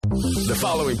The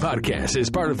following podcast is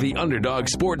part of the Underdog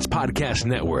Sports Podcast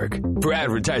Network. For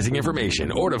advertising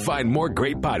information or to find more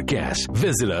great podcasts,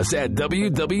 visit us at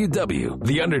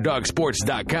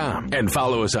www.theunderdogsports.com and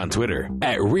follow us on Twitter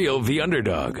at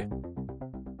RealTheUnderdog.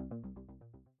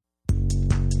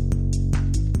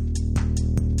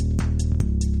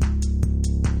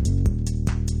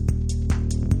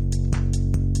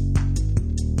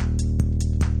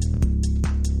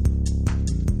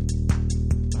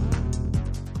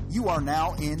 You are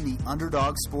now in the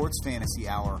Underdog Sports Fantasy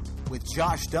Hour with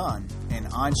Josh Dunn and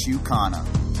Anshu Khanna.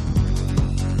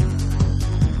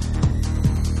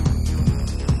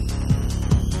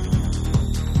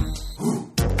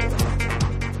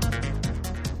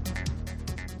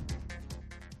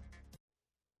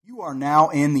 You are now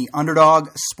in the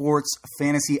Underdog Sports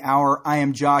Fantasy Hour. I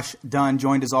am Josh Dunn,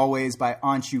 joined as always by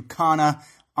Anshu Khanna.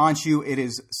 Anshu, it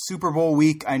is Super Bowl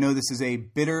week. I know this is a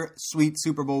bittersweet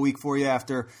Super Bowl week for you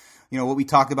after what we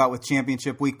talked about with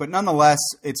championship week. But nonetheless,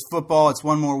 it's football. It's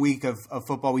one more week of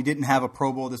football. We didn't have a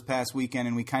Pro Bowl this past weekend,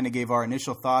 and we kind of gave our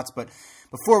initial thoughts. But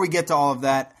before we get to all of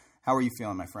that, how are you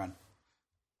feeling, my friend?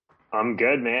 I'm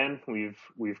good, man.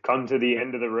 We've come to the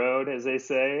end of the road, as they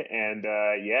say. And,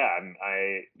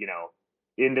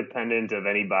 independent of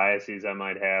any biases I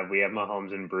might have, we have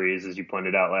Mahomes and Breeze, as you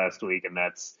pointed out last week. And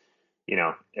that's,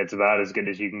 it's about as good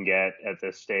as you can get at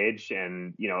this stage,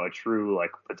 and a true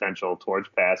potential torch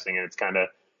passing. And it's kind of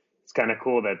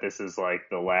cool that this is the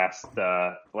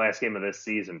last game of this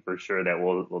season for sure that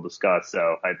we'll discuss.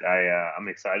 So I'm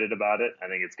excited about it. I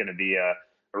think it's going to be a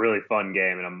really fun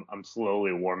game, and I'm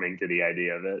slowly warming to the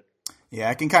idea of it. Yeah,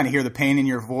 I can kind of hear the pain in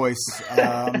your voice,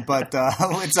 but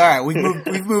it's all right.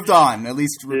 We've moved on, at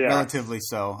least relatively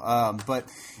so. But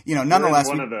nonetheless,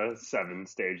 one of the 7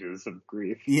 stages of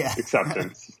grief. Yeah,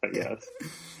 acceptance, I guess.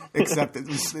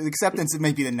 Acceptance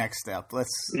may be the next step. There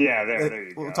you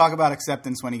go. We'll talk about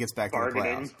acceptance when he gets back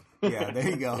Bargaining. to the playoffs. Yeah, there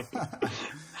you go.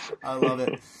 I love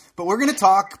it. But we're going to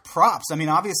talk props. I mean,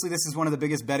 obviously, this is one of the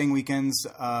biggest betting weekends,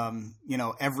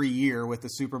 every year with the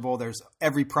Super Bowl. There's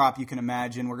every prop you can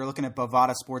imagine. We're looking at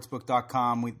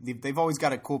BovadaSportsbook.com. They've always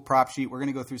got a cool prop sheet. We're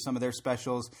going to go through some of their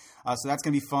specials. So that's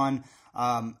going to be fun.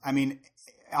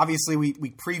 Obviously, we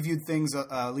previewed things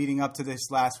leading up to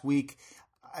this last week.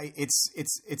 It's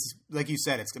like you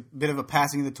said, it's a bit of a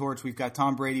passing of the torch. We've got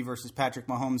Tom Brady versus Patrick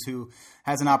Mahomes, who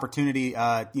has an opportunity,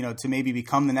 to maybe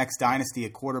become the next dynasty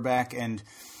at quarterback. And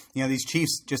these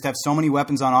Chiefs just have so many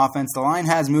weapons on offense. The line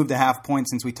has moved a half point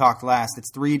since we talked last.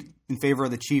 It's 3 in favor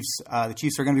of the Chiefs. The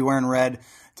Chiefs are going to be wearing red.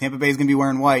 Tampa Bay is going to be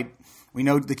wearing white. We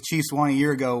know the Chiefs won a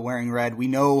year ago wearing red. We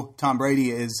know Tom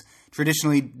Brady is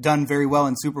traditionally done very well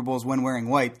in Super Bowls when wearing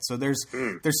white. So there's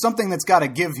something that's got to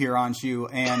give here, Anshu.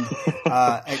 And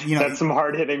that's some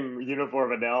hard hitting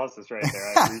uniform analysis right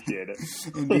there. I appreciate it.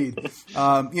 Indeed.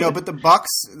 But the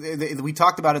Bucs, we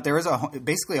talked about it. There is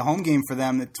basically a home game for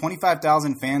them.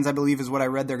 25,000 fans, I believe, is what I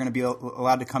read. They're going to be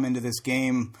allowed to come into this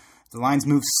game. The lines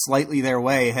moved slightly their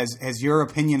way. Has your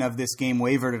opinion of this game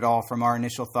wavered at all from our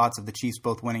initial thoughts of the Chiefs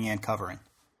both winning and covering?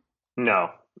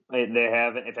 No. They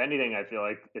haven't. If anything, I feel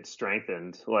like it's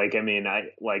strengthened. Both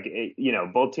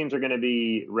teams are going to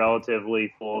be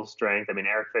relatively full strength. I mean,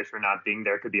 Eric Fisher not being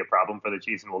there could be a problem for the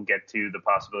Chiefs, and we'll get to the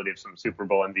possibility of some Super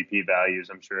Bowl MVP values,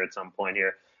 I'm sure, at some point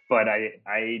here. But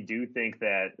I do think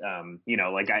that,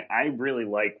 I really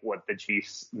like what the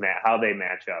Chiefs, how they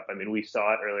match up. I mean, we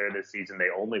saw it earlier this season. They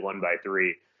only won by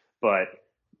 3, but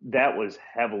that was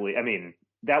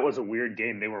that was a weird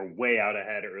game. They were way out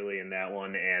ahead early in that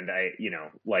one. And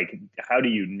how do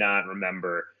you not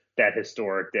remember that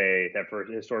historic day,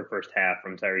 historic first half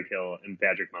from Tyreek Hill and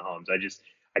Patrick Mahomes? I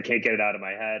can't get it out of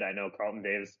my head. I know Carlton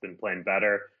Davis has been playing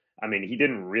better. I mean, he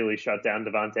didn't really shut down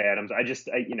Devontae Adams.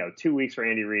 2 weeks for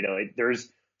Andy Reid.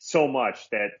 There's so much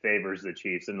that favors the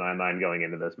Chiefs in my mind going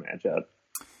into this matchup.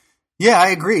 Yeah, I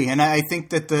agree. And I think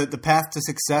that the path to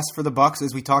success for the Bucs,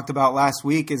 as we talked about last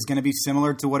week, is going to be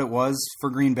similar to what it was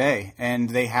for Green Bay. And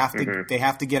they have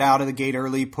to get out of the gate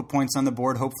early, put points on the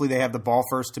board. Hopefully they have the ball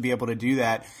first to be able to do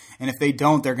that. And if they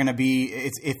don't, they're going to be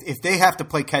if they have to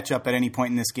play catch up at any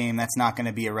point in this game, that's not going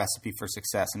to be a recipe for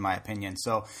success, in my opinion.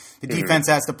 So the defense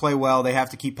has to play well. They have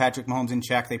to keep Patrick Mahomes in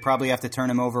check. They probably have to turn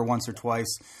him over once or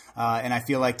twice. And I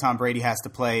feel like Tom Brady has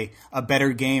to play a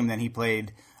better game than he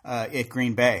played at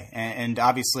Green Bay, and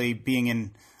obviously being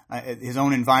in his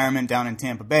own environment down in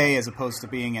Tampa Bay as opposed to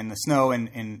being in the snow in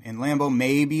Lambeau,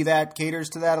 maybe that caters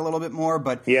to that a little bit more.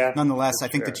 But nonetheless, I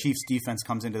think the Chiefs' defense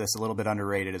comes into this a little bit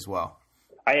underrated as well.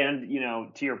 And,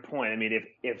 to your point, I mean,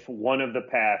 if one of the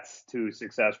paths to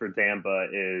success for Tampa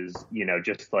is,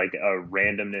 just like a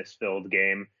randomness-filled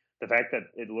game, the fact that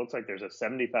it looks like there's a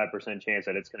 75% chance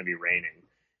that it's going to be raining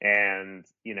And,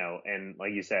 and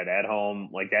like you said, at home,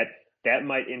 like that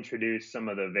might introduce some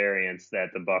of the variants that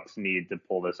the Bucs need to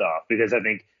pull this off. Because I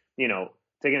think,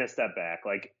 taking a step back,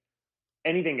 like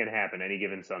anything can happen any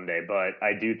given Sunday, but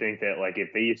I do think that like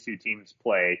if these two teams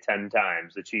play 10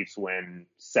 times, the Chiefs win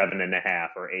 7.5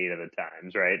 or 8 of the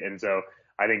times, right? And so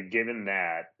I think given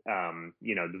that,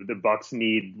 the Bucs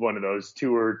need one of those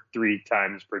 2 or 3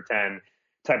 times per 10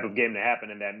 type of game to happen,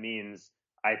 and that means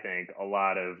I think a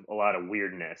lot of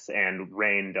weirdness, and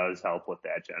rain does help with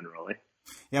that generally.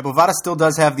 Yeah, Bovada still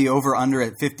does have the over-under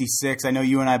at 56. I know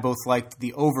you and I both liked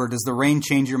the over. Does the rain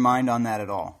change your mind on that at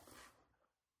all?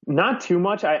 Not too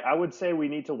much. I would say we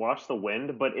need to watch the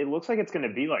wind, but it looks like it's going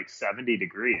to be like 70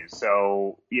 degrees.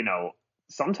 So,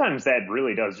 sometimes that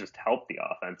really does just help the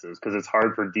offenses because it's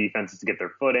hard for defenses to get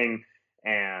their footing.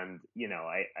 And,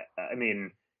 I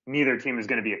mean, neither team is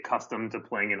going to be accustomed to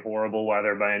playing in horrible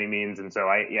weather by any means. And so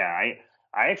I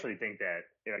actually think that,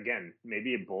 again,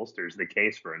 maybe it bolsters the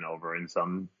case for an over in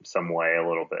some way a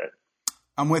little bit.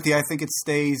 I'm with you. I think it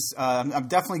stays. I'm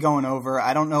definitely going over.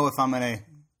 I don't know if I'm going to.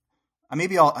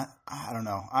 I don't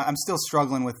know. I'm still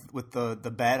struggling with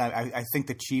the bet. I think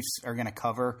the Chiefs are going to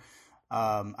cover.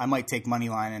 I might take money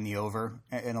line in the over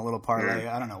in a little parlay.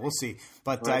 I don't know. We'll see.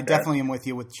 But okay. I definitely am with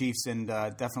you with Chiefs and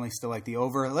definitely still like the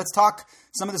over. Let's talk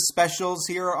some of the specials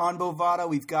here on Bovada.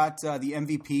 We've got the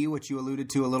MVP, which you alluded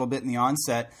to a little bit in the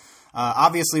onset.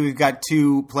 Obviously, we've got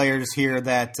 2 players here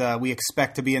that we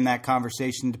expect to be in that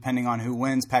conversation depending on who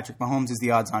wins. Patrick Mahomes is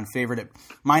the odds-on favorite at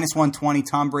 -120.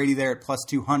 Tom Brady there at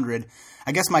 +200.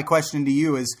 I guess my question to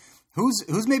you is,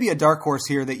 who's maybe a dark horse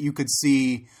here that you could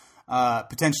see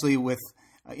potentially with,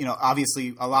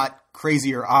 obviously a lot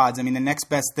crazier odds? I mean, the next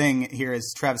best thing here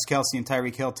is Travis Kelce and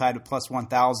Tyreek Hill tied at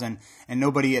 +1,000, and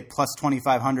nobody at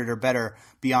 +2,500 or better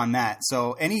beyond that.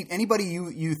 So anybody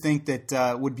you think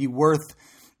that would be worth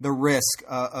the risk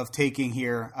of taking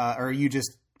here, or are you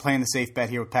just playing the safe bet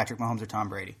here with Patrick Mahomes or Tom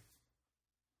Brady?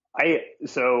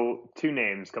 So 2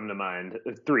 names come to mind,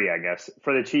 3, I guess.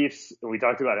 For the Chiefs, we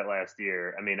talked about it last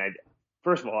year. I mean,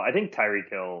 first of all, I think Tyreek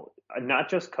Hill, not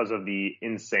just because of the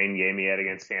insane game he had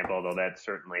against Tampa, although that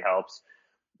certainly helps.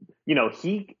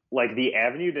 The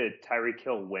avenue to Tyreek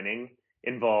Hill winning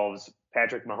involves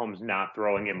Patrick Mahomes not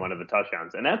throwing him one of the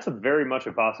touchdowns, and that's very much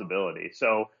a possibility.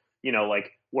 So,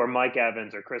 where Mike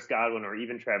Evans or Chris Godwin or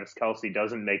even Travis Kelce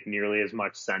doesn't make nearly as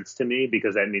much sense to me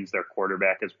because that means their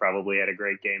quarterback has probably had a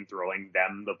great game throwing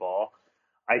them the ball.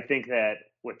 I think that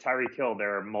with Tyreek Hill,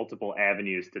 there are multiple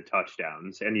avenues to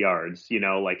touchdowns and yards,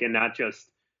 and not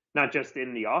just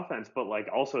in the offense, but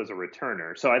also as a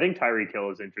returner. So I think Tyreek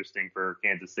Hill is interesting for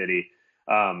Kansas City.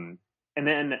 And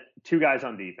then 2 guys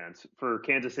on defense for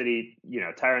Kansas City.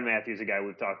 Tyrann Mathieu is a guy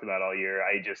we've talked about all year.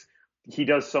 He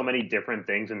does so many different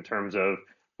things in terms of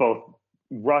both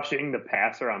rushing the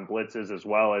passer on blitzes as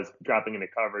well as dropping into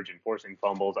coverage and forcing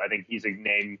fumbles. I think he's a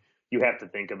name you have to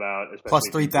think about.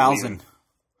 +3,000.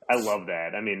 I love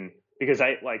that. I mean, because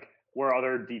where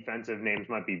other defensive names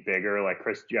might be bigger, like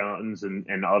Chris Jones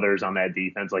and others on that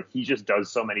defense, he just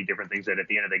does so many different things that at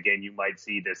the end of the game, you might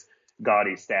see this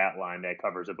gaudy stat line that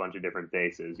covers a bunch of different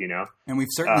bases, And we've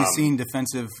certainly seen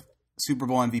defensive Super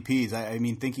Bowl MVPs. I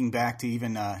mean, thinking back to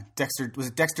even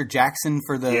Dexter Jackson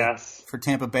for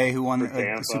Tampa Bay who won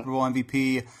the Super Bowl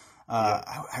MVP.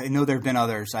 I know there have been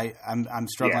others. I'm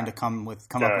struggling to come up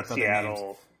with other names.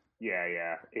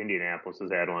 Yeah. Indianapolis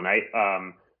has had one.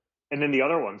 And then the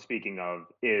other one, speaking of,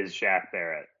 is Shaq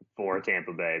Barrett for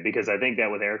Tampa Bay, because I think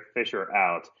that with Eric Fisher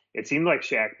out, it seemed like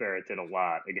Shaq Barrett did a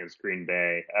lot against Green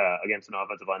Bay, against an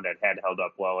offensive line that had held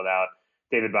up well without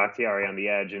David Bakhtiari on the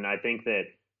edge. And I think that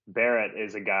Barrett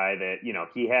is a guy that,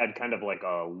 he had kind of like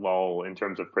a lull in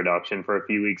terms of production for a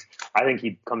few weeks. I think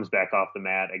he comes back off the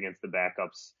mat against the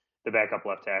backup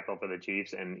left tackle for the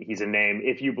Chiefs. And he's a name,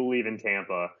 if you believe in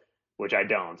Tampa, which I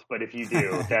don't, but if you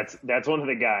do, that's one of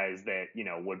the guys that,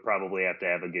 would probably have to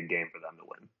have a good game for them to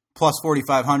win.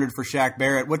 +4,500 for Shaq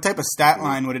Barrett. What type of stat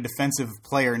line would a defensive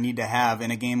player need to have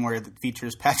in a game where it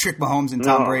features Patrick Mahomes and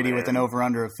Tom Brady with an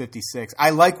over-under of 56?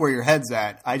 I like where your head's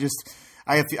at. I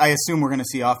assume we're going to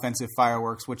see offensive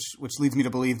fireworks, which leads me to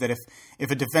believe that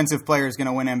if a defensive player is going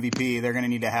to win MVP, they're going to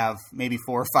need to have maybe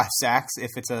 4 or 5 sacks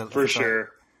if it's a – For sure.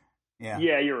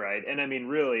 Yeah, you're right. And I mean,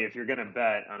 really, if you're going to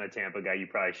bet on a Tampa guy, you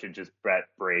probably should just bet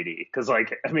Brady. Because,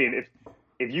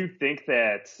 if you think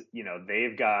that,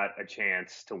 they've got a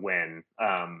chance to win,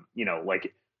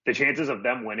 the chances of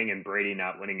them winning and Brady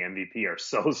not winning MVP are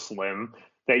so slim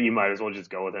that you might as well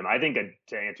just go with him. I think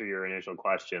to answer your initial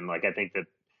question, I think that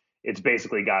it's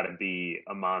basically got to be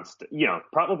a monster,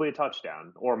 probably a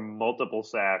touchdown or multiple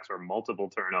sacks or multiple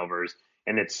turnovers.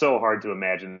 And it's so hard to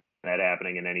imagine that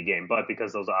happening in any game. But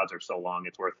because those odds are so long,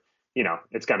 it's worth,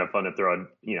 it's kind of fun to throw,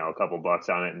 a couple bucks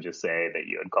on it and just say that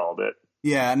you had called it.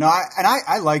 Yeah, no,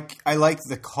 I like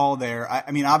the call there.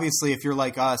 I mean, obviously, if you're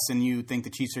like us and you think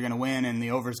the Chiefs are going to win and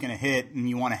the over is going to hit and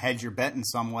you want to hedge your bet in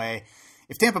some way,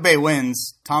 if Tampa Bay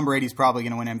wins, Tom Brady's probably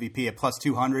going to win MVP at plus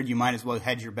 200. You might as well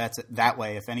hedge your bets that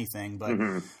way, if anything. But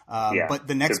but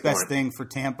the next best thing for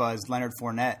Tampa is Leonard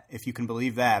Fournette, if you can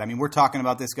believe that. I mean, we're talking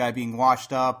about this guy being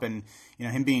washed up and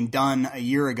him being done a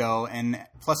year ago, and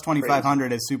plus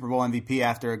 2,500 as Super Bowl MVP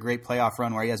after a great playoff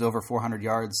run where he has over 400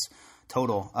 yards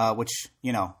total, which,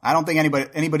 I don't think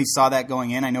anybody saw that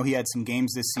going in. I know he had some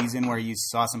games this season where you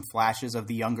saw some flashes of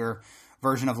the younger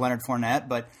version of Leonard Fournette,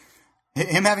 but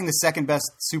him having the second best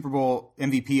Super Bowl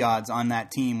MVP odds on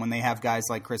that team when they have guys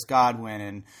like Chris Godwin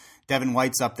and Devin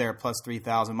White's up there plus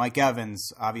 3,000, Mike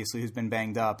Evans, obviously, who's been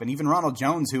banged up, and even Ronald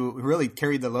Jones, who really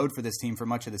carried the load for this team for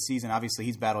much of the season. Obviously,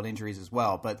 he's battled injuries as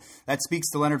well, but that speaks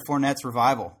to Leonard Fournette's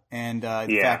revival, and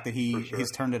the fact that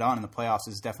he's turned it on in the playoffs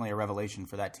is definitely a revelation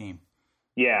for that team.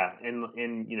 Yeah,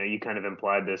 and you kind of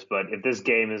implied this, but if this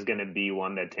game is going to be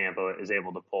one that Tampa is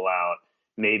able to pull out,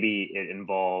 maybe it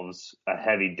involves a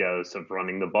heavy dose of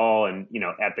running the ball, and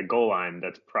at the goal line,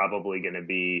 that's probably going to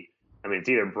be, it's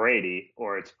either Brady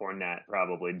or it's Fournette,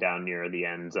 probably down near the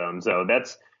end zone. So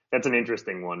that's an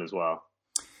interesting one as well.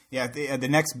 Yeah, the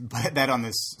next bet on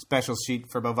this special sheet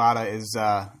for Bovada is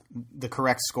the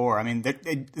correct score. I mean,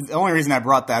 the only reason I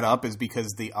brought that up is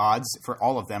because the odds for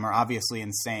all of them are obviously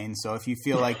insane. So if you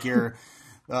feel like you're,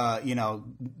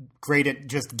 great at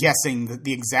just guessing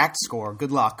the exact score,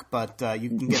 good luck. But you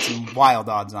can get some wild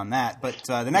odds on that. But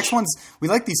the next ones, we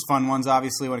like these fun ones,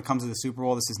 obviously, when it comes to the Super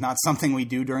Bowl. This is not something we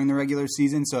do during the regular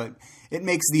season, so it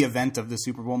makes the event of the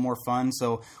Super Bowl more fun.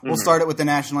 So we'll start it with the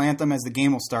national anthem, as the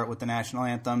game will start with the national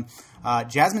anthem.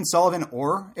 Jasmine Sullivan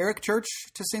or Eric Church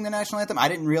to sing the national anthem. I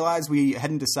didn't realize we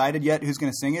hadn't decided yet who's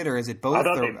going to sing it, or is it both? I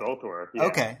thought they both were. Yeah.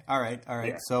 Okay, all right.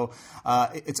 Yeah. So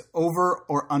it's over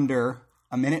or under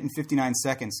a minute and 59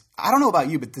 seconds. I don't know about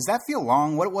you, but does that feel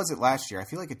long? What was it last year? I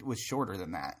feel like it was shorter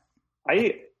than that.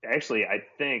 I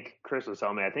think Chris was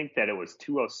telling me, I think that it was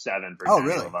 2:07 for Oh,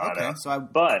 really? Lovato. Okay. So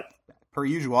but per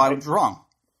usual, I was wrong.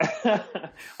 I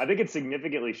think it's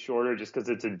significantly shorter just because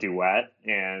it's a duet,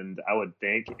 and I would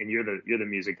think, and you're the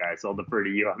music guy, so I'll defer to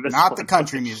you on this. Not the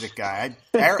country music guy.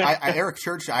 Eric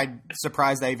Church, I'm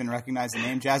surprised I even recognize the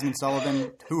name. Jasmine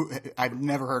Sullivan, who I've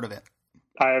never heard of it.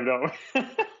 I have no.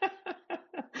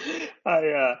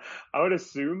 I would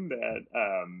assume that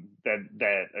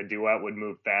a duet would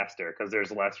move faster because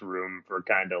there's less room for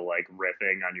kind of like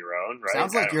riffing on your own, right?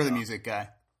 Sounds like you're the music guy.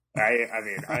 I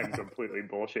mean, I'm completely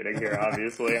bullshitting here,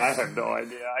 obviously. I have no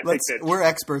idea. We're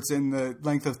experts in the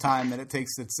length of time that it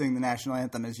takes to sing the national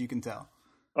anthem, as you can tell.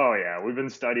 Oh, yeah. We've been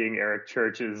studying Eric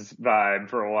Church's vibe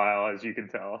for a while, as you can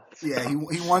tell. Yeah, he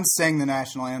once sang the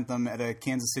national anthem at a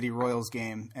Kansas City Royals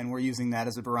game, and we're using that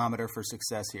as a barometer for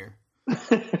success here.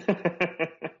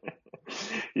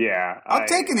 Yeah. I'm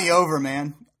taking the over,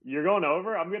 man. You're going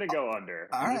over? I'm going to go under.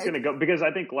 I'm just going to go because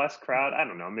I think less crowd. I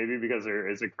don't know. Maybe because there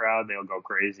is a crowd, they'll go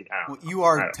crazy.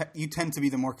 You tend to be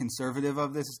the more conservative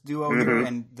of this duo here,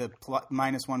 and the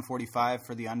minus 145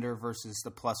 for the under versus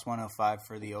the plus 105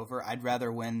 for the over. I'd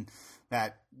rather win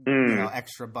that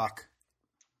extra buck.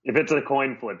 If it's a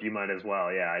coin flip, you might as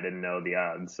well. Yeah, I didn't know the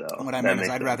odds. So what I meant is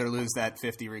I'd rather lose that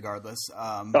 50 regardless.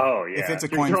 If it's a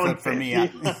coin flip for me,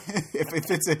 if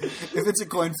it's a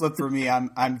coin flip for me,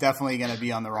 I'm definitely going to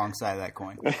be on the wrong side of that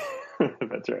coin.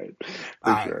 That's right,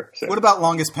 for sure. So. What about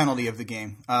longest penalty of the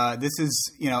game? This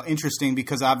is interesting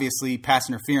because obviously pass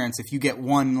interference. If you get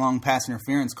one long pass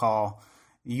interference call,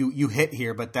 you hit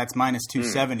here, but that's minus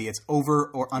 270. It's over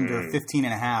or under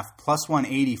 15.5, plus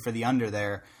 180 for the under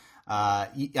there.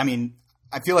 I mean,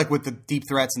 I feel like with the deep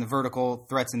threats and the vertical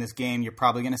threats in this game, you're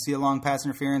probably going to see a long pass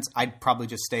interference. I'd probably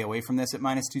just stay away from this at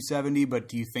minus 270, but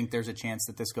do you think there's a chance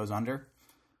that this goes under?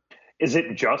 Is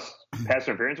it just pass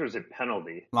interference or is it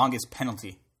penalty? Longest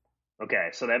penalty. Okay,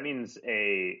 so that means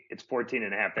it's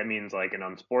 14.5. That means like an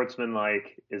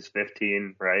unsportsmanlike is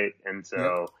 15, right? And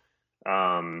so,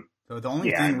 so the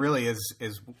only thing really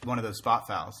is one of those spot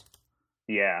fouls.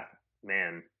 Yeah,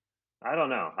 man. I don't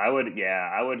know. I would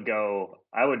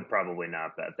probably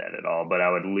not bet that at all, but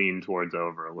I would lean towards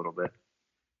over a little bit.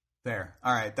 There.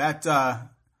 All right. That's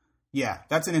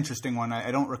an interesting one.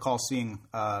 I don't recall seeing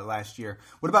last year.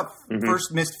 What about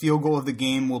first missed field goal of the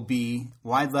game will be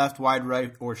wide left, wide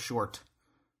right, or short?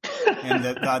 And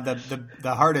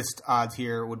the hardest odds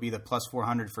here would be the plus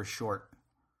 400 for short.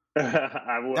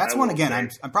 That's one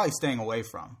again I'm probably staying away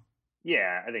from.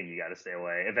 Yeah, I think you got to stay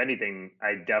away. If anything,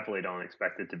 I definitely don't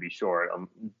expect it to be short.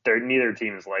 Neither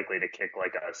team is likely to kick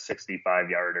like a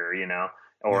 65-yarder, Yeah.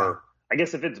 or I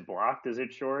guess if it's blocked, is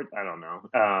it short? I don't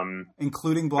know.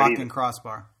 Including block and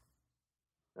crossbar.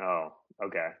 Oh,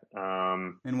 okay.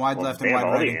 And wide Well, left they and have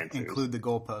wide all the right answers. include the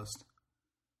goalpost.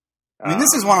 I mean,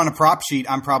 this is one on a prop sheet.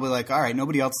 I'm probably like, all right,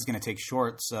 nobody else is going to take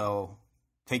short, so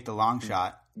take the long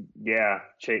shot. Yeah,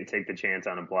 take the chance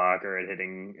on a block or at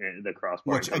hitting the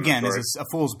crossbar. Which, again, is a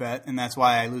fool's bet, and that's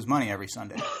why I lose money every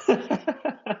Sunday.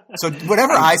 So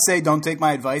whatever I say, don't take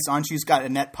my advice. Anshu's got a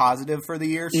net positive for the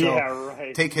year, so yeah,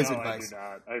 right. take his No, advice. I do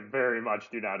not. I very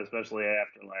much do not, especially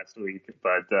after last week.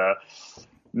 But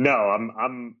no,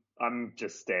 I'm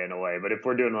just staying away. But if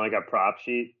we're doing like a prop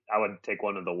sheet, I would take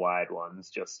one of the wide ones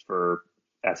just for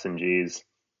S&Gs.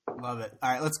 Love it. All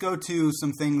right, let's go to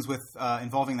some things with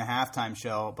involving the halftime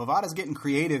show. Bovada's getting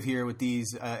creative here with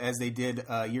these, as they did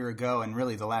a year ago, and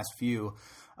really the last few.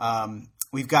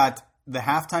 We've got the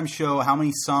halftime show. How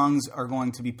many songs are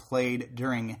going to be played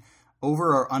during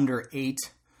over or under 8?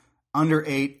 Under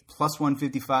 8, plus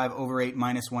 155, over 8,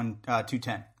 minus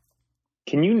 210.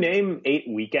 Can you name 8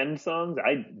 weekend songs?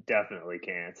 I definitely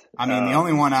can't. I mean, the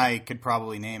only one I could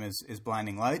probably name is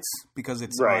Blinding Lights because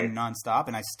it's Right. on nonstop,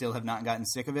 and I still have not gotten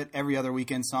sick of it. Every other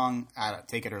weekend song,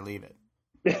 take it or leave it.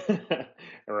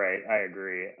 Right, I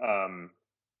agree.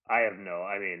 I have no.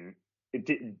 I mean,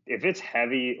 if it's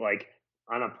heavy, like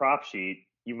on a prop sheet,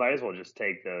 you might as well just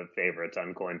take the favorites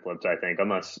on coin flips. I think,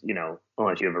 unless you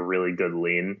have a really good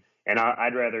lean. And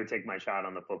I'd rather take my shot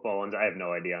on the football ones. I have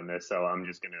no idea on this, so I'm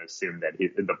just going to assume that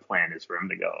the plan is for him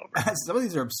to go over. Some of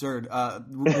these are absurd.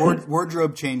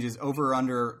 Wardrobe changes over or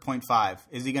under 0.5.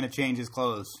 Is he going to change his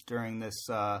clothes during this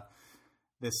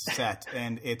set?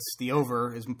 And it's the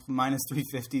over is minus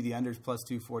 350, the under is plus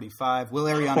 245. Will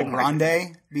Ariana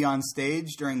Grande be on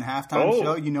stage during the halftime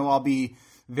show? I'll be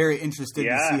very interested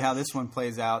to see how this one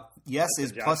plays out. Yes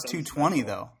is plus 220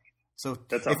 though. So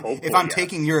if I'm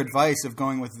taking your advice of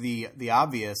going with the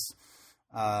obvious,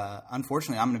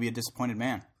 unfortunately, I'm going to be a disappointed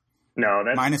man. No,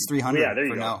 that's minus 300. Yeah, there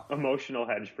you for go. No. Emotional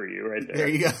hedge for you, right there. There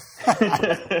you go.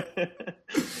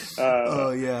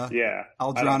 Oh yeah, yeah.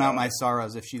 I'll drown out my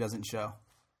sorrows if she doesn't show.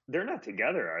 They're not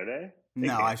together, are they?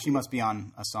 No, she must be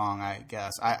on a song, I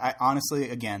guess. I honestly,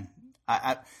 again,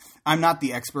 I'm not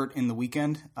the expert in the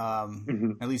weekend,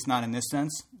 at least not in this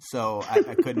sense, so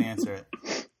I couldn't answer it.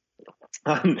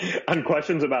 On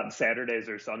questions about Saturdays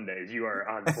or Sundays, you are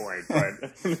on point.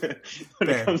 But when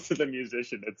it comes to the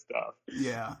musician, it's tough.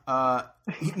 Yeah,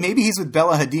 maybe he's with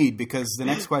Bella Hadid because the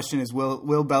next question is: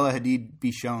 Will Bella Hadid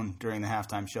be shown during the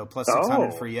halftime show? Plus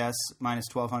 600 for yes, minus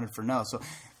 1200 for no. So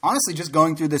honestly, just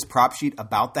going through this prop sheet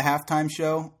about the halftime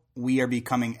show, we are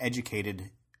becoming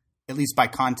educated, at least by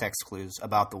context clues,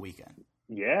 about the weekend.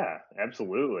 Yeah,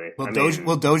 absolutely. Will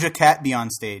Doja Cat be on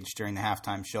stage during the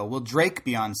halftime show? Will Drake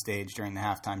be on stage during the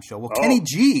halftime show? Will Kenny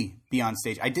G be on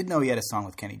stage? I did know he had a song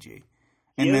with Kenny G.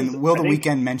 And then will The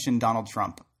Weeknd mention Donald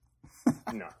Trump?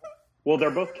 No. Well,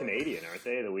 they're both Canadian, aren't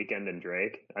they? The Weeknd and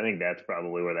Drake. I think that's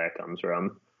probably where that comes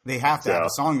from. They have to have a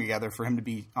song together for him to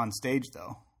be on stage,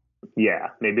 though. Yeah,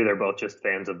 maybe they're both just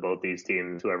fans of both these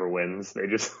teams. Whoever wins, they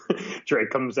just Drake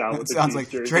comes out with the sounds Chiefs like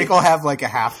jersey. Drake will have like a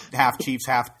half Chiefs,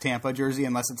 half Tampa jersey,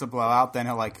 unless it's a blowout. Then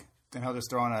he'll just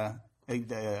throw on a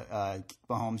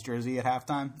Mahomes jersey at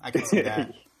halftime. I can see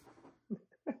that.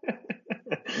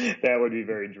 That would be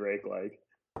very Drake-like.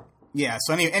 Yeah.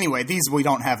 So anyway, these we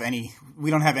don't have any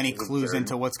clues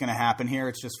into what's going to happen here.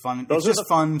 It's just fun. It's just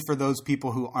fun for those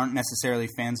people who aren't necessarily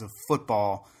fans of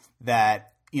football that.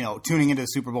 Tuning into the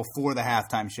Super Bowl for the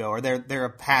halftime show, or they're a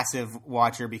passive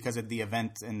watcher because of the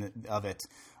event of it.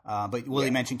 But will he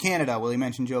mention Canada? Will he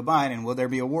mention Joe Biden? Will there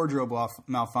be a wardrobe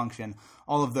malfunction?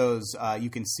 All of those you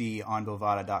can see on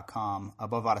Bovada.com,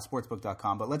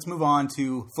 BovadaSportsbook.com. But let's move on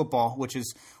to football, which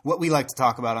is what we like to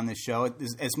talk about on this show.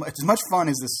 It's as much fun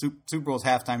as the Super Bowl's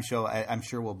halftime show, I'm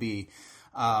sure, will be.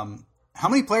 How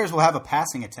many players will have a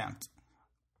passing attempt?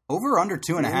 Over or under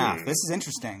 2.5? This is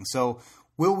interesting. So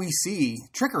will we see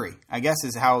trickery, I guess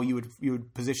is how you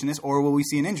would position this, or will we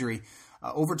see an injury?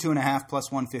 Over 2.5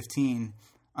 plus 115,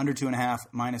 under 2.5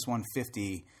 minus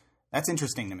 150. That's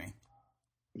interesting to me.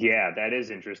 Yeah, that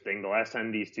is interesting. The last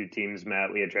time these two teams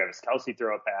met, we had Travis Kelce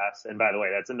throw a pass. And by the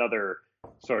way, that's another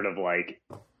sort of like,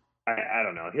 I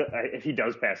don't know. If he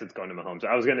does pass, it's going to Mahomes.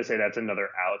 I was going to say that's another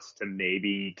outs to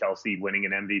maybe Kelce winning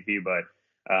an MVP, but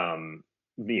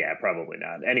yeah, probably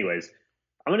not. Anyways,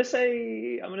 I'm gonna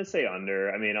say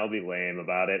under. I mean, I'll be lame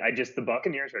about it. The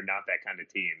Buccaneers are not that kind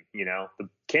of team. The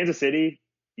Kansas City,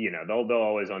 they'll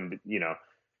always unload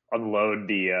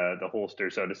the holster,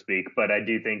 so to speak. But I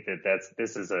do think that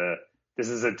this is a this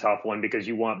is a tough one because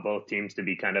you want both teams to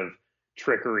be kind of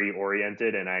trickery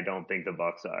oriented, and I don't think the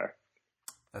Bucs are.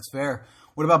 That's fair.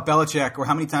 What about Belichick? Or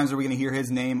how many times are we going to hear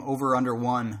his name over under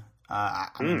one? I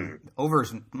mean, over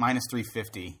is minus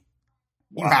 350.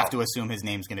 You have to assume his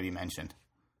name's going to be mentioned.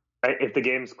 If the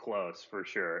game's close, for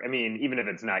sure. I mean, even if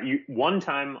it's not, one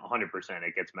time, 100%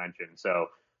 it gets mentioned. So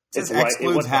it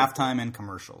excludes halftime and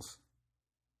commercials.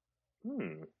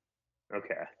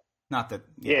 Okay. Not that.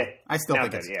 Yeah. I still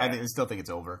think it's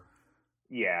over.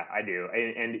 Yeah, I do.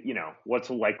 And what's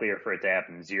likelier for it to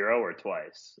happen, 0 or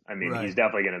twice? I mean, He's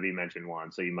definitely going to be mentioned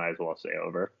once, so you might as well say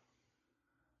over.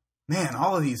 Man,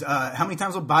 all of these. How many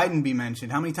times will Biden be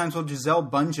mentioned? How many times will Gisele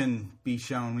Bündchen be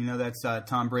shown? We know that's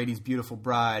Tom Brady's beautiful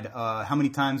bride. How many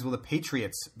times will the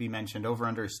Patriots be mentioned? Over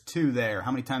under is 2 there.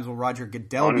 How many times will Roger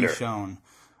Goodell be shown?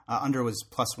 Under was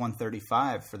plus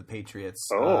 135 for the Patriots.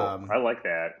 I like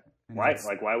that. Why?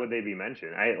 Why would they be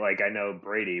mentioned? I know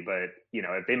Brady, but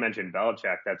if they mention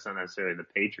Belichick, that's not necessarily the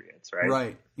Patriots, right?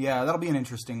 Right. Yeah, that'll be an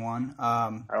interesting one.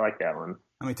 I like that one.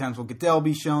 How many times will Goodell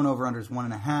be shown? Over under is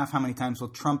 1.5. How many times will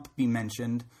Trump be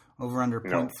mentioned? Over under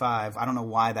 0.5. I don't know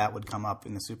why that would come up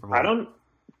in the Super Bowl.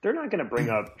 They're not going to bring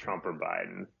up Trump or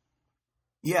Biden.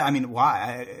 Yeah, I mean,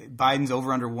 why? Biden's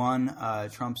over under 1.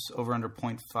 Trump's over under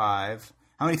 0.5.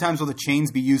 How many times will the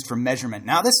chains be used for measurement?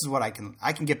 Now, this is what I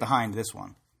can get behind this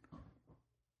one.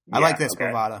 I like this,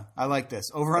 Bovada. I like this.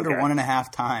 Over under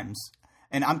 1.5 times.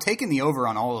 And I'm taking the over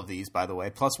on all of these, by the way.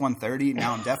 Plus 130.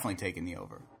 Now I'm definitely taking the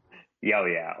over.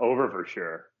 Yeah. Over for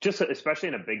sure. Just especially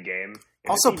in a big game.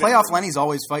 Also, playoff Lenny's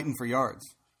always fighting for yards.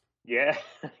 Yeah,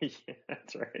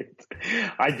 that's right.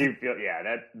 I do feel,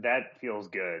 that feels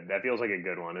good. That feels like a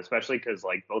good one, especially because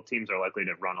both teams are likely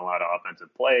to run a lot of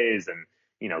offensive plays and,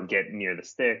 get near the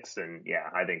sticks. And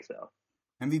I think so.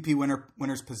 MVP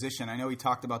winner's position. I know we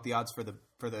talked about the odds for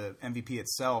the MVP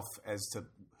itself as to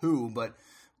who, but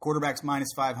quarterback's minus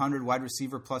 500, wide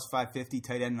receiver plus 550,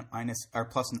 tight end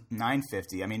plus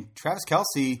 950. I mean, Travis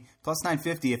Kelce plus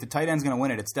 950. If the tight end's going to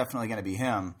win it, it's definitely going to be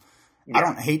him. Yeah. I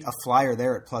don't hate a flyer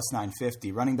there at plus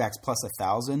 950. Running back's plus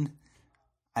 1,000.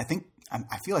 I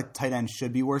feel like tight end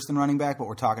should be worse than running back, but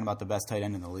we're talking about the best tight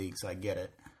end in the league, so I get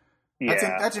it.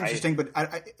 That's interesting. But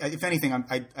if anything,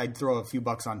 I'd throw a few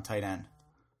bucks on tight end.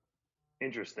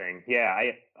 Interesting. Yeah,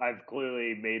 I've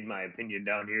clearly made my opinion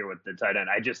down here with the tight end.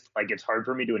 I just it's hard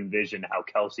for me to envision how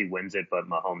Kelce wins it, but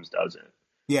Mahomes doesn't.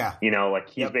 Yeah.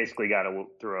 He's basically got to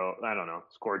throw, I don't know,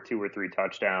 score 2 or 3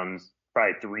 touchdowns,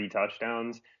 probably 3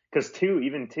 touchdowns. Because 2,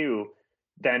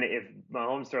 then if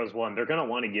Mahomes throws 1, they're going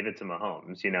to want to give it to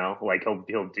Mahomes,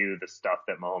 he'll do the stuff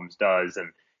that Mahomes does.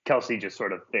 And Kelce just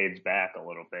sort of fades back a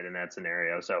little bit in that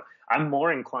scenario. So I'm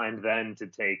more inclined then to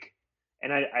take.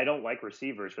 And I don't like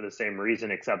receivers for the same reason,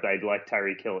 except I like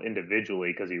Tyreek Hill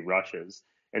individually because he rushes.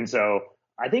 And so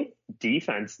I think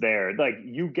defense there,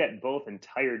 you get both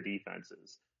entire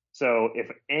defenses. So if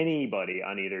anybody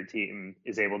on either team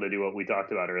is able to do what we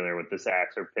talked about earlier with the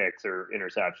sacks or picks or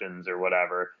interceptions or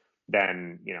whatever,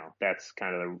 then, that's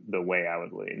kind of the way I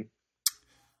would lean.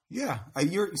 Yeah,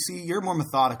 you're more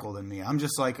methodical than me. I'm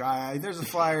just there's a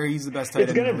flyer. He's the best tight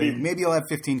end in the league. Maybe he'll have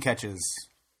 15 catches.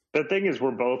 The thing is,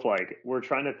 we're both we're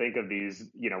trying to think of these,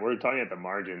 we're talking at the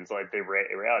margins. The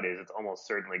reality is it's almost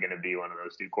certainly going to be one of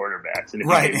those 2 quarterbacks. And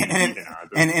right.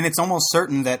 And it's almost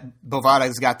certain that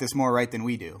Bovada's got this more right than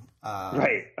we do.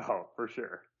 Right. Oh, for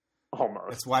sure. Almost.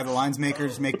 That's why the lines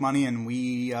makers make money and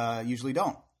we usually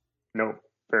don't. Nope.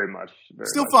 Very much.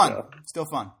 Still fun. So. Still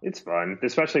fun. It's fun,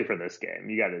 especially for this game.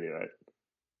 You got to do it.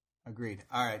 Agreed.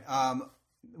 All right.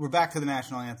 We're back to the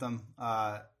national anthem.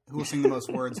 Who will sing the most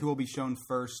words? Who will be shown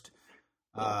first?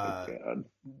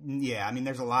 Yeah, I mean,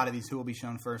 there's a lot of these. Who will be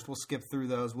shown first? We'll skip through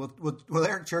those. Will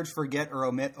Eric Church forget or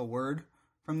omit a word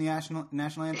from the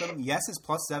national anthem? Yes is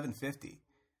plus 750.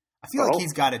 I feel like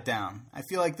he's got it down. I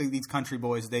feel like these country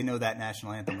boys, they know that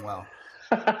national anthem well.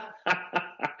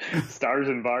 Stars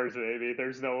and bars, baby.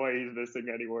 There's no way he's missing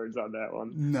any words on that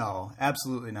one. No,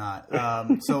 absolutely not.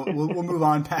 So we'll move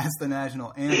on past the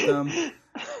national anthem.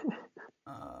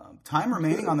 Time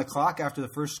remaining on the clock after the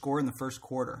first score in the first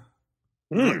quarter.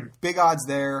 Big odds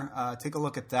there. Take a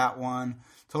look at that one.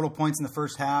 Total points in the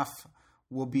first half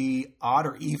will be odd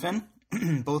or even.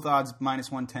 Both odds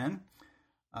minus 110.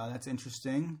 That's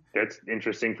interesting. That's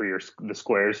interesting for the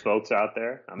squares folks out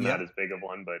there. I'm not as big of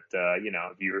one, but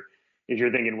if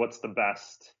you're thinking what's the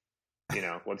best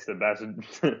what's the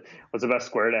best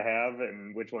square to have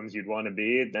and which ones you'd want to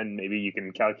be, then maybe you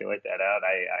can calculate that out.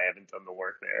 I haven't done the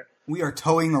work there. We are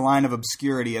towing the line of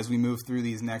obscurity as we move through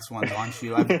these next ones,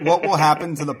 Anshu. What will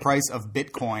happen to the price of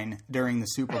Bitcoin during the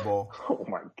Super Bowl? Oh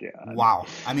my God. Wow.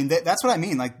 I mean, that's what I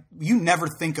mean. you never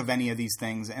think of any of these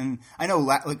things. And I know,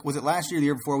 was it last year, the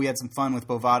year before, we had some fun with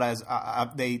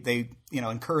Bovada. They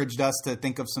encouraged us to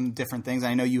think of some different things.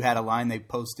 I know you had a line they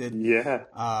posted. Yeah.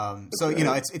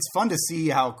 It's fun to see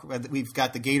how we've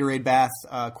got the Gatorade bath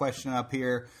question up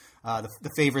here.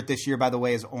 The favorite this year, by the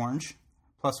way, is orange.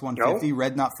 Plus 150.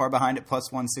 Red not far behind it,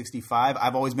 plus 165.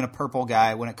 I've always been a purple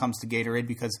guy when it comes to Gatorade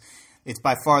because it's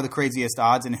by far the craziest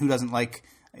odds. And who doesn't like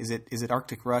 – is it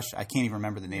Arctic Rush? I can't even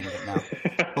remember the name of it now.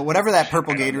 But whatever that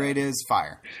purple Gatorade is,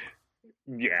 fire.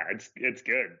 Yeah, it's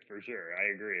good for sure.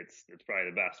 I agree. It's probably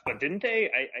the best. But didn't they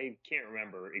 – I can't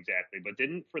remember exactly, but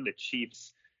didn't for the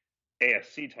Chiefs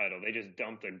AFC title, they just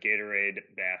dumped a Gatorade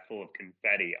bath full of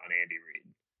confetti on Andy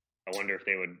Reid. I wonder if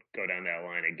they would go down that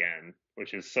line again,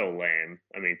 which is so lame.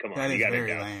 I mean, come on. That is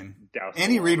very lame.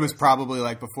 Andy Reid was probably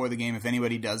like, before the game, if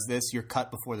anybody does this, you're cut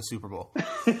before the Super Bowl.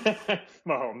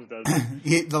 Mahomes does.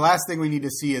 The last thing we need to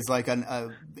see is like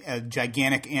a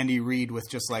gigantic Andy Reid with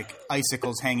just like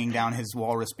icicles hanging down his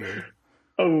walrus beard.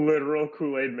 A literal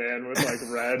Kool-Aid man with like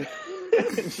red.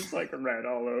 Just like red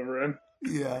all over him.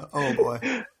 Yeah. Oh,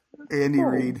 boy. Andy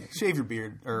Reid, shave your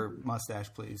beard or mustache,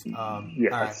 please.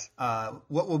 Yes. All right.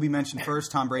 What will be mentioned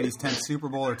first? Tom Brady's 10th Super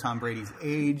Bowl or Tom Brady's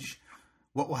age?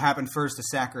 What will happen first? A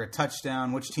sack or a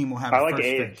touchdown? Which team will have the first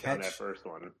big catch? On that first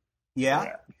one.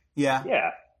 Yeah.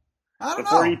 I don't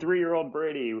know. 43-year-old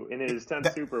Brady in his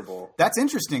 10th Super Bowl. That's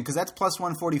interesting because that's plus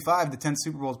 145. The 10th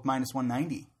Super Bowl is minus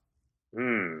 190.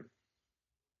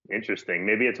 Interesting.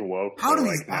 Maybe it's woke. How do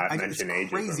these? It's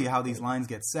crazy how these lines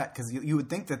get set because you would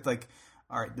think that like.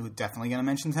 All right, we're definitely going to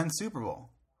mention 10th Super Bowl.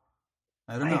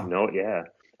 I don't know. Yeah.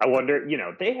 I wonder,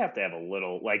 they have to have a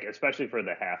little, like, especially for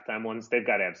the halftime ones, they've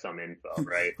got to have some info,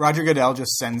 right? Roger Goodell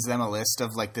just sends them a list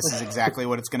of, like, this is exactly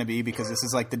what it's going to be because this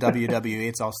is like the WWE.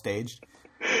 It's all staged.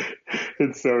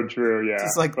 It's so true, yeah.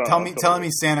 It's like telling me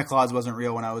Santa Claus wasn't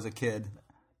real when I was a kid.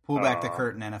 Pull back the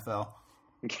curtain, NFL.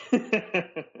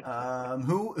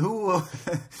 Who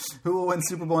will win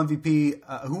Super Bowl MVP?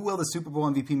 Who will the Super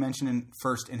Bowl MVP mention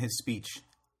first in his speech?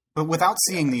 But without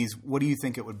seeing these, what do you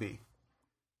think it would be?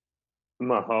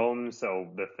 Mahomes, so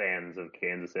the fans of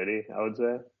Kansas City, I would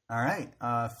say. All right,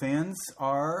 fans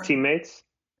are teammates.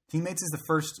 Teammates is the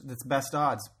first. That's best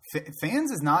odds.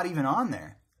 Fans is not even on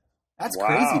there. That's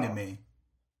crazy to me.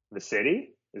 The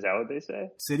city, is that what they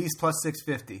say? City's plus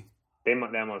 650.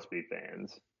 That must be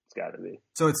fans. It's got to be.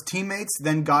 So it's teammates,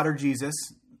 then God or Jesus,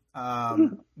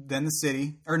 then the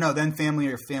city. Or no, then family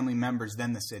or family members,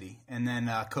 then the city. And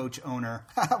then coach, owner.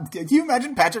 Can you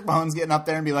imagine Patrick Mahomes getting up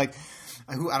there and be like,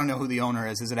 I don't know who the owner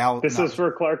is. Is it Al? This is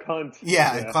for Clark Hunt.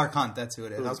 Yeah, Clark Hunt. That's who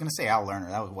it is. I was going to say Al Lerner.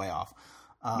 That was way off.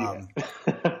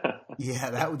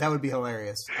 That would be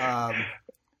hilarious.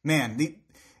 Man,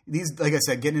 these, like I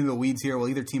said, getting into the weeds here. Will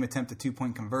either team attempt a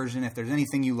 2-point conversion? If there's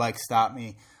anything you like, stop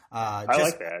me. I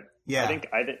like that. Yeah, I think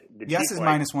yes is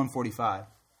minus 145.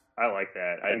 I like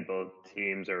that. I think both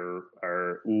teams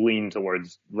are lean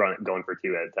towards going for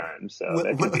two at a time. So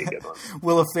that could be a good one.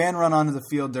 Will a fan run onto the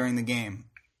field during the game?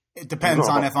 It depends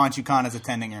on if Anshu Khan is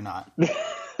attending or not.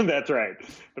 That's right.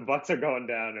 The Bucs are going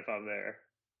down if I'm there.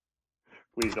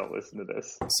 Please don't listen to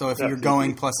this. So if you're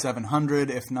going plus 700,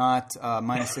 if not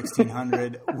minus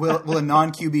 1,600, will a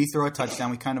non-QB throw a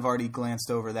touchdown? We kind of already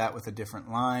glanced over that with a different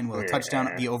line. Will a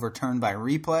touchdown be overturned by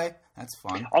replay? That's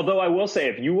fun. Although I will say,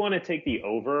 if you want to take the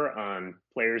over on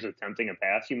players attempting a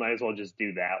pass, you might as well just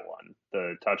do that one,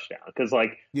 the touchdown. Because, what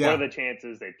are the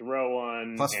chances they throw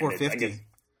one? Plus 450.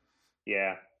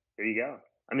 Yeah, there you go.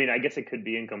 I mean, I guess it could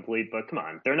be incomplete, but come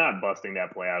on. They're not busting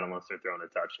that play out unless they're throwing a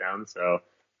touchdown, so...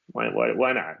 Why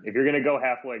not? If you're going to go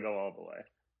halfway, go all the way.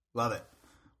 Love it.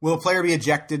 Will a player be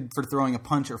ejected for throwing a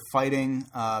punch or fighting?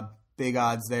 Big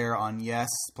odds there on yes,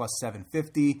 plus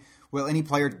 750. Will any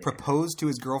player propose to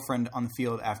his girlfriend on the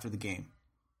field after the game?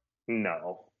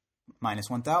 No. Minus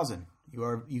 1,000.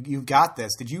 You've got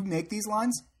this. Did you make these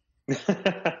lines?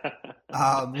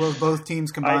 Will both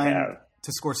teams combine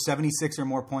to score 76 or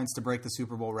more points to break the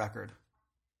Super Bowl record?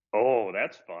 Oh,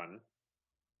 that's fun.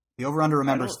 The over-under,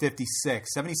 remember, is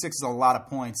 56. 76 is a lot of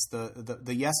points.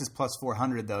 The yes is plus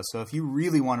 400, though. So if you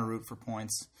really want to root for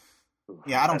points,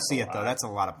 I don't see it, though. That's a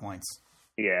lot of points.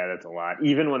 Yeah, that's a lot.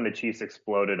 Even when the Chiefs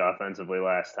exploded offensively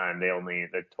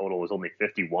the total was only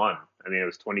 51. I mean, it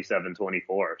was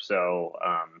 27-24. So,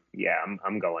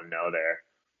 I'm going no there.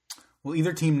 Will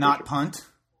either team not punt?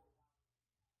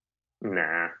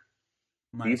 Nah.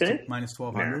 Minus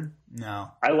 1,200?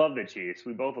 No. I love the Chiefs.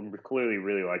 We both clearly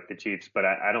really like the Chiefs, but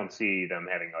I don't see them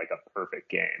having a perfect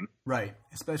game. Right.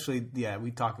 Especially,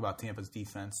 we talk about Tampa's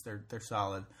defense. They're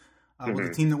solid. Will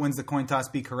the team that wins the coin toss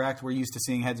be correct? We're used to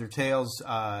seeing heads or tails.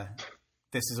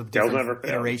 this is a different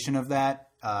iteration of that?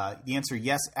 The answer,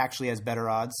 yes, actually has better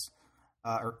odds,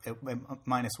 or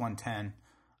minus 110.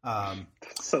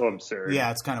 So absurd.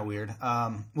 Yeah, it's kind of weird.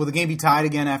 Will the game be tied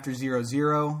again after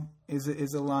 0-0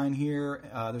 is a line here.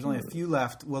 There's only a few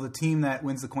left. Will the team that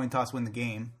wins the coin toss win the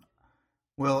game?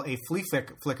 Will a flea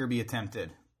flicker be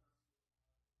attempted?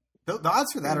 The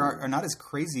odds for that are not as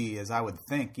crazy as I would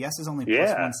think. Yes is only plus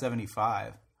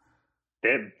 175.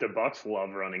 The Bucs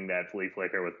love running that flea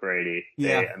flicker with Brady.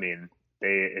 Yeah.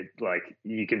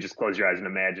 You can just close your eyes and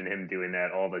imagine him doing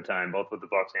that all the time, both with the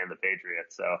Bucs and the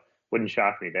Patriots. So wouldn't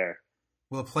shock me there.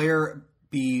 Will a player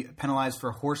be penalized for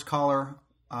a horse collar?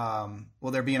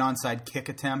 Will there be an onside kick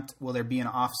attempt? Will there be an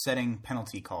offsetting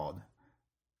penalty called?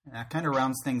 And that kind of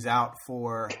rounds things out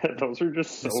for those are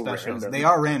just so specials. random. They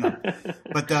are random.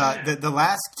 But the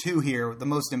last two here, the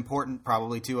most important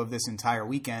probably two of this entire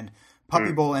weekend,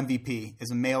 Puppy Bowl MVP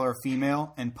is a male or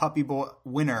female, and Puppy Bowl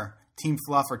winner, Team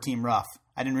Fluff or Team Rough.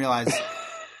 I didn't realize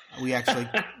we actually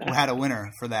had a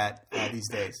winner for that these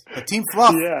days. But Team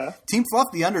Fluff,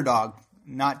 the underdog,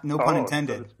 no pun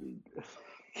intended.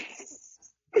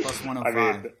 Plus 105.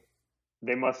 I mean,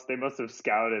 they must have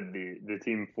scouted the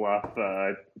Team Fluff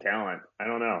talent. I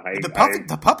don't know.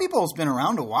 The Puppy Bowl's been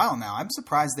around a while now. I'm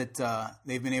surprised that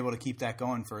they've been able to keep that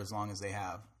going for as long as they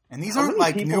have. And these aren't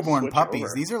like newborn puppies.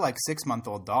 Over? These are like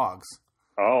 6-month-old dogs.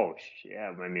 Oh,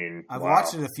 yeah. I mean, I've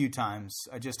watched it a few times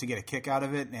just to get a kick out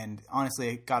of it, and honestly,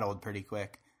 it got old pretty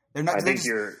quick. They're not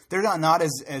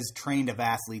as trained of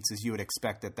athletes as you would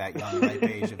expect at that young ripe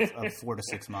age of 4 to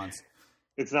 6 months.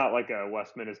 It's not like a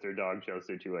Westminster dog show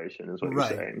situation, is what you're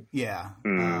saying. Yeah.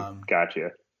 Gotcha.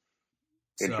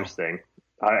 Interesting.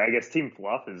 So. I guess Team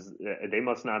Fluff they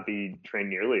must not be trained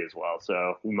nearly as well,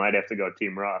 so we might have to go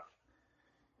Team Rough.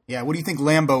 Yeah, what do you think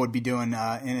Lambo would be doing in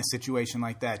a situation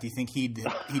like that? Do you think he'd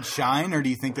shine, or do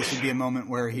you think this would be a moment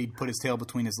where he'd put his tail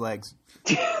between his legs?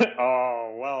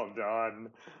 Oh, well done.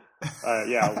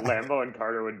 Lambo and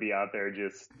Carter would be out there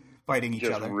just biting each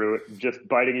other,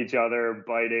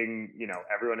 biting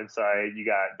everyone inside. You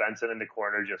got Benson in the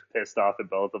corner, just pissed off at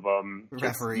both of them,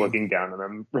 just looking down at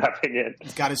them, repping it.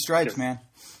 He's got his stripes, man.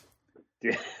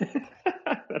 Yeah.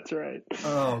 That's right.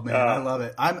 Oh man, I love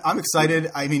it. I'm excited.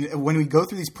 I mean, when we go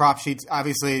through these prop sheets,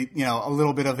 obviously, a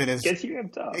little bit of it is gets you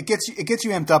amped up. It gets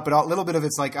you amped up, but a little bit of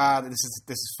it's like, this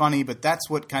is funny. But that's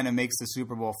what kind of makes the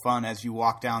Super Bowl fun as you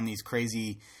walk down these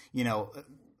crazy,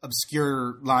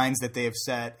 obscure lines that they have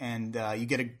set, and you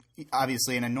get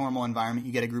obviously in a normal environment,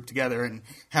 you get a group together and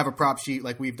have a prop sheet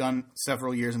like we've done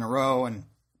several years in a row, and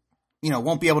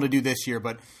won't be able to do this year,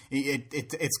 but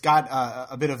it's got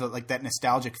a bit of like that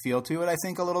nostalgic feel to it, I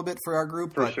think, a little bit for our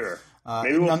group. For sure.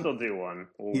 Maybe we'll still do one.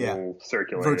 We'll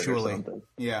circulate virtually. It or something.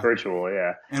 Yeah. Virtual,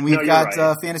 yeah. And we've got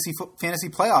fantasy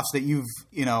playoffs that you've,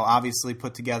 obviously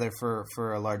put together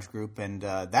for a large group. And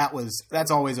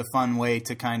that's always a fun way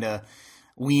to kind of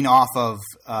wean off of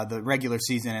the regular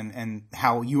season and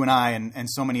how you and I and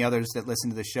so many others that listen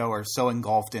to the show are so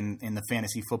engulfed in the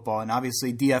fantasy football. And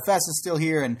obviously DFS is still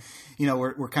here, and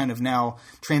we're kind of now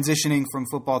transitioning from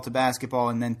football to basketball,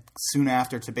 and then soon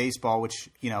after to baseball, which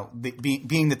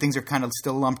being that things are kind of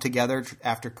still lumped together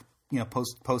after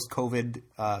post COVID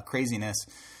craziness,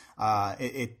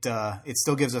 it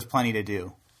still gives us plenty to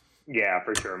do. Yeah,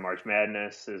 for sure. March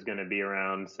Madness is going to be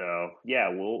around, so yeah,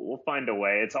 we'll find a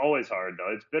way. It's always hard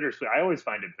though. It's bittersweet. I always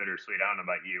find it bittersweet. I don't know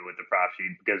about you with the prop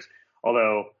sheet, because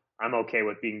although I'm okay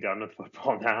with being done with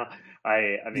football now,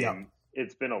 I mean,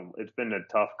 it's been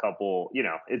a tough couple.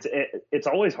 It's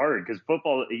always hard because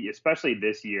football, especially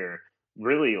this year,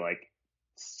 really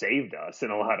saved us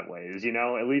in a lot of ways.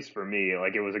 At least for me,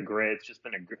 it's just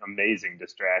been an amazing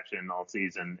distraction all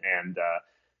season, and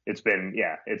it's been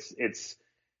it's.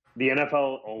 The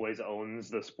NFL always owns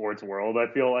the sports world, I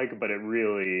feel like, but it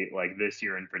really, this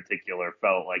year in particular,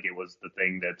 felt like it was the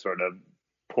thing that sort of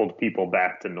pulled people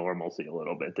back to normalcy a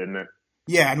little bit, didn't it?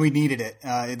 Yeah, and we needed it.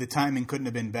 The timing couldn't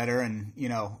have been better, and,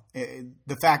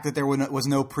 the fact that there was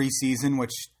no preseason,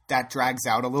 which that drags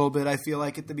out a little bit, I feel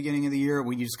like, at the beginning of the year.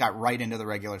 We just got right into the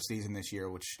regular season this year,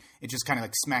 which it just kind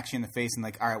of smacks you in the face and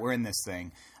all right, we're in this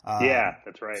thing. Yeah,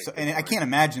 that's right. So, and I can't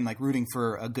imagine rooting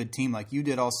for a good team like you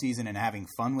did all season and having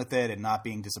fun with it and not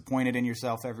being disappointed in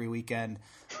yourself every weekend.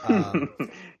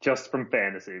 Just from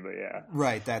fantasy, but yeah.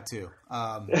 Right, that too.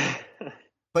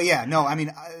 But yeah, no, I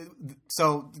mean,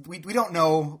 so we don't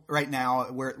know right now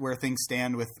where things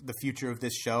stand with the future of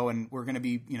this show, and we're going to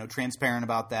be transparent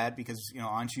about that because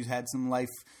Anshu's had some life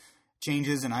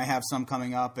changes and I have some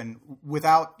coming up, and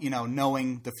without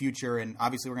knowing the future, and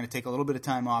obviously we're going to take a little bit of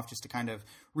time off just to kind of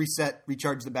reset,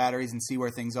 recharge the batteries, and see where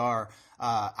things are.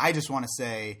 I just want to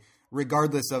say,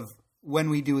 regardless of when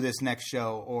we do this next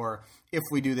show, or if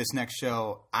we do this next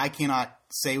show, I cannot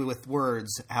say with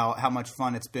words how much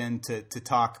fun it's been to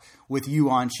talk with you,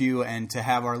 Anshu, and to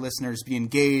have our listeners be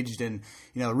engaged and,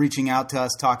 reaching out to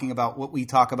us, talking about what we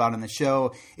talk about in the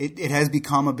show. It has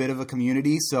become a bit of a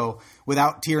community. So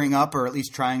without tearing up, or at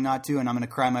least trying not to, and I'm going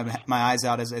to cry my eyes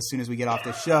out as soon as we get off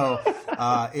this show,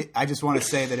 I just want to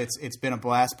say that it's been a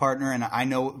blast, partner. And I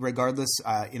know regardless,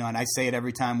 and I say it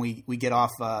every time we get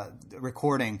off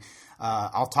recording,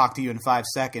 I'll talk to you in 5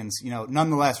 seconds.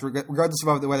 Nonetheless, regardless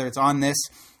of whether it's on this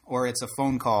or it's a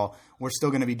phone call, we're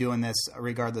still going to be doing this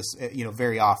regardless,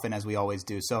 very often, as we always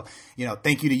do. So,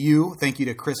 thank you to you. Thank you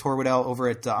to Chris Horwedel over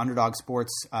at Underdog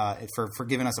Sports for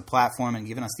giving us a platform and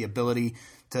giving us the ability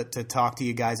to talk to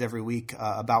you guys every week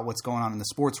about what's going on in the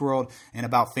sports world and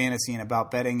about fantasy and about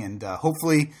betting. And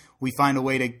hopefully we find a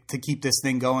way to keep this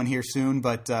thing going here soon.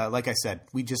 But like I said,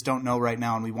 we just don't know right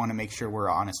now, and we want to make sure we're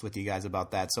honest with you guys about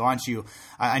that. So Anshu,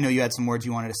 I know you had some words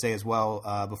you wanted to say as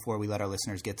well before we let our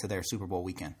listeners get to their Super Bowl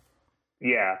weekend.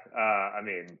 Yeah,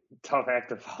 tough act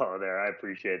to follow there. I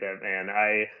appreciate that, man.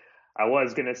 I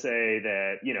was going to say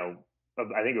that,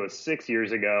 I think it was 6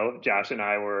 years ago, Josh and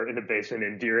I were in the basement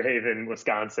in Deer Haven,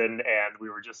 Wisconsin, and we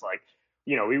were just like,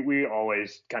 we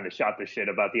always kind of shot the shit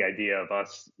about the idea of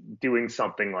us doing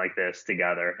something like this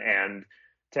together, and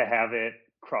to have it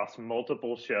cross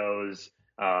multiple shows,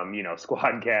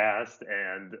 Squadcast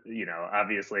and,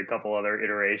 obviously a couple other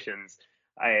iterations.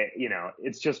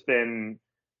 It's just been,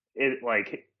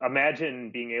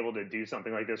 imagine being able to do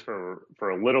something like this for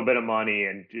a little bit of money,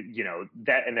 and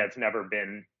that's never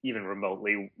been even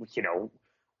remotely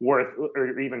worth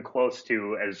or even close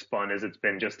to as fun as it's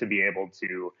been just to be able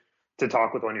to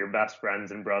talk with one of your best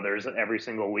friends and brothers every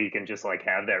single week and just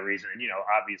have that reason.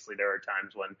 Obviously there are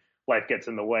times when life gets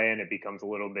in the way and it becomes a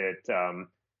little bit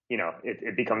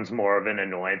it becomes more of an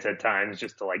annoyance at times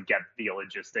just to get the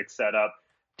logistics set up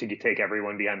to take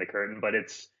everyone behind the curtain, but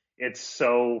it's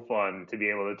so fun to be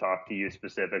able to talk to you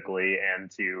specifically and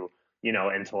to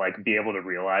be able to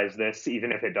realize this,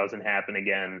 even if it doesn't happen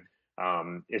again.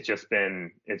 It's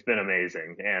been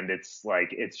amazing. And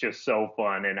it's just so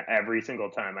fun. And every single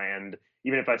time I end,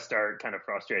 even if I start kind of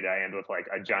frustrated, I end with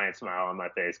a giant smile on my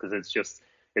face. Cause it's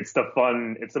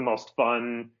the most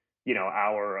fun,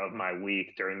 hour of my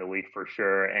week during the week for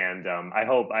sure. And, I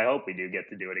hope we do get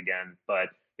to do it again, but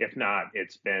if not,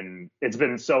 it's been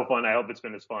so fun. I hope it's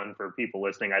been as fun for people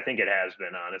listening. I think it has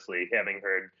been, honestly, having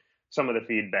heard some of the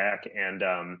feedback. And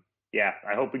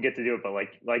I hope we get to do it. But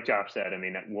like Josh said,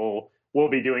 we'll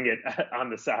be doing it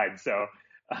on the side. So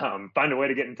find a way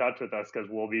to get in touch with us, because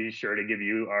we'll be sure to give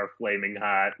you our flaming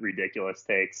hot, ridiculous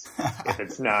takes if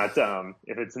it's not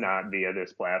via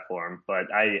this platform.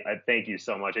 But I thank you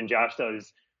so much. And Josh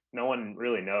does. No one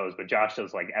really knows, but Josh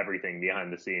does everything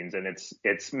behind the scenes, and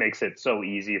it's makes it so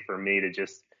easy for me to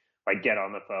just get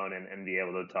on the phone and be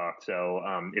able to talk. So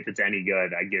if it's any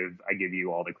good, I give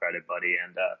you all the credit, buddy,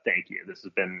 and thank you. This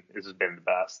has been the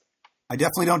best. I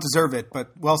definitely don't deserve it,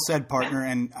 but well said, partner.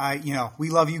 And we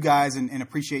love you guys and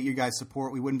appreciate you guys'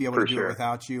 support. We wouldn't be able to do it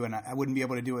without you, and I wouldn't be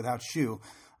able to do it without Shu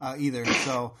either.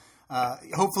 So.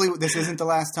 Hopefully this isn't the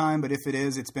last time, but if it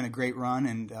is, it's been a great run,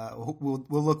 and we'll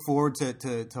look forward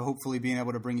to hopefully being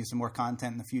able to bring you some more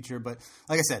content in the future. But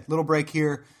like I said, little break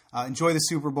here. Enjoy the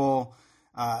Super Bowl.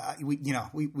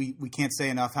 We can't say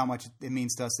enough how much it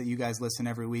means to us that you guys listen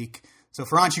every week. So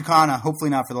for Anshu Khanna, hopefully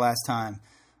not for the last time,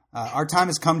 our time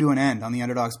has come to an end on the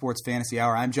Underdog Sports Fantasy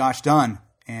Hour. I'm Josh Dunn,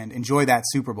 and enjoy that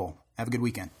Super Bowl. Have a good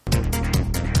weekend.